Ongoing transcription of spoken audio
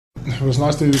it was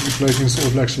nice to play against the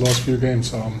All Blacks the last few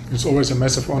games. It's always a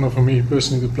massive honour for me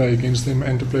personally to play against them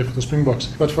and to play for the Springboks.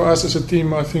 But for us as a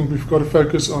team, I think we've got to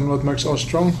focus on what makes us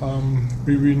strong.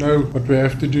 We know what we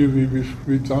have to do.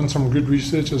 We've done some good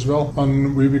research as well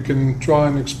on where we can try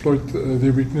and exploit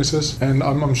their weaknesses, and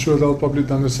I'm sure they'll probably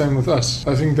done the same with us.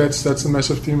 I think that's a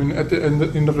massive team, and at the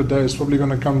end of the day, it's probably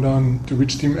going to come down to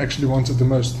which team actually wants it the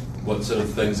most. What sort of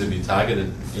things have you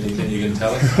targeted? Anything you can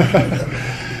tell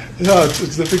us? Yeah,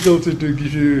 it's difficult to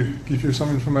give you some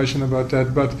information about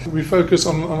that, but we focus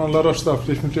on a lot of stuff.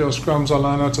 Definitely our scrums, our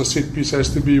lineouts, our set piece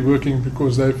has to be working,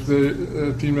 because they're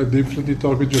the team that definitely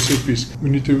target your set piece.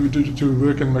 We need to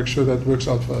work and make sure that works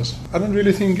out for us. I don't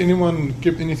really think anyone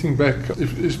kept anything back,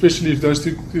 especially if those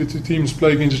two teams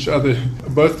play against each other.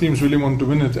 Both teams really want to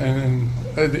win it, and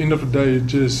at the end of the day,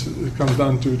 it comes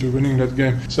down to winning that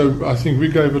game. So I think we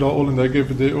gave it our all and they gave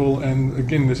it their all, and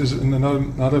again, this is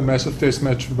another massive test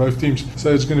match for both teams.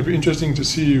 So it's going to be interesting to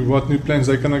see what new plans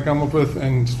they're going to come up with,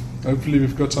 and hopefully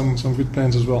we've got some good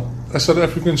plans as well. As South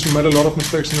Africans who made a lot of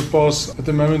mistakes in the past, at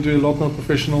the moment we're a lot more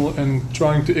professional and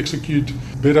trying to execute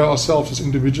better ourselves as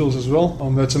individuals as well.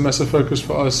 That's a massive focus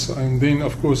for us, and then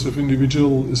of course if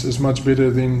individual is much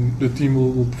better, then the team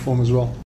will perform as well.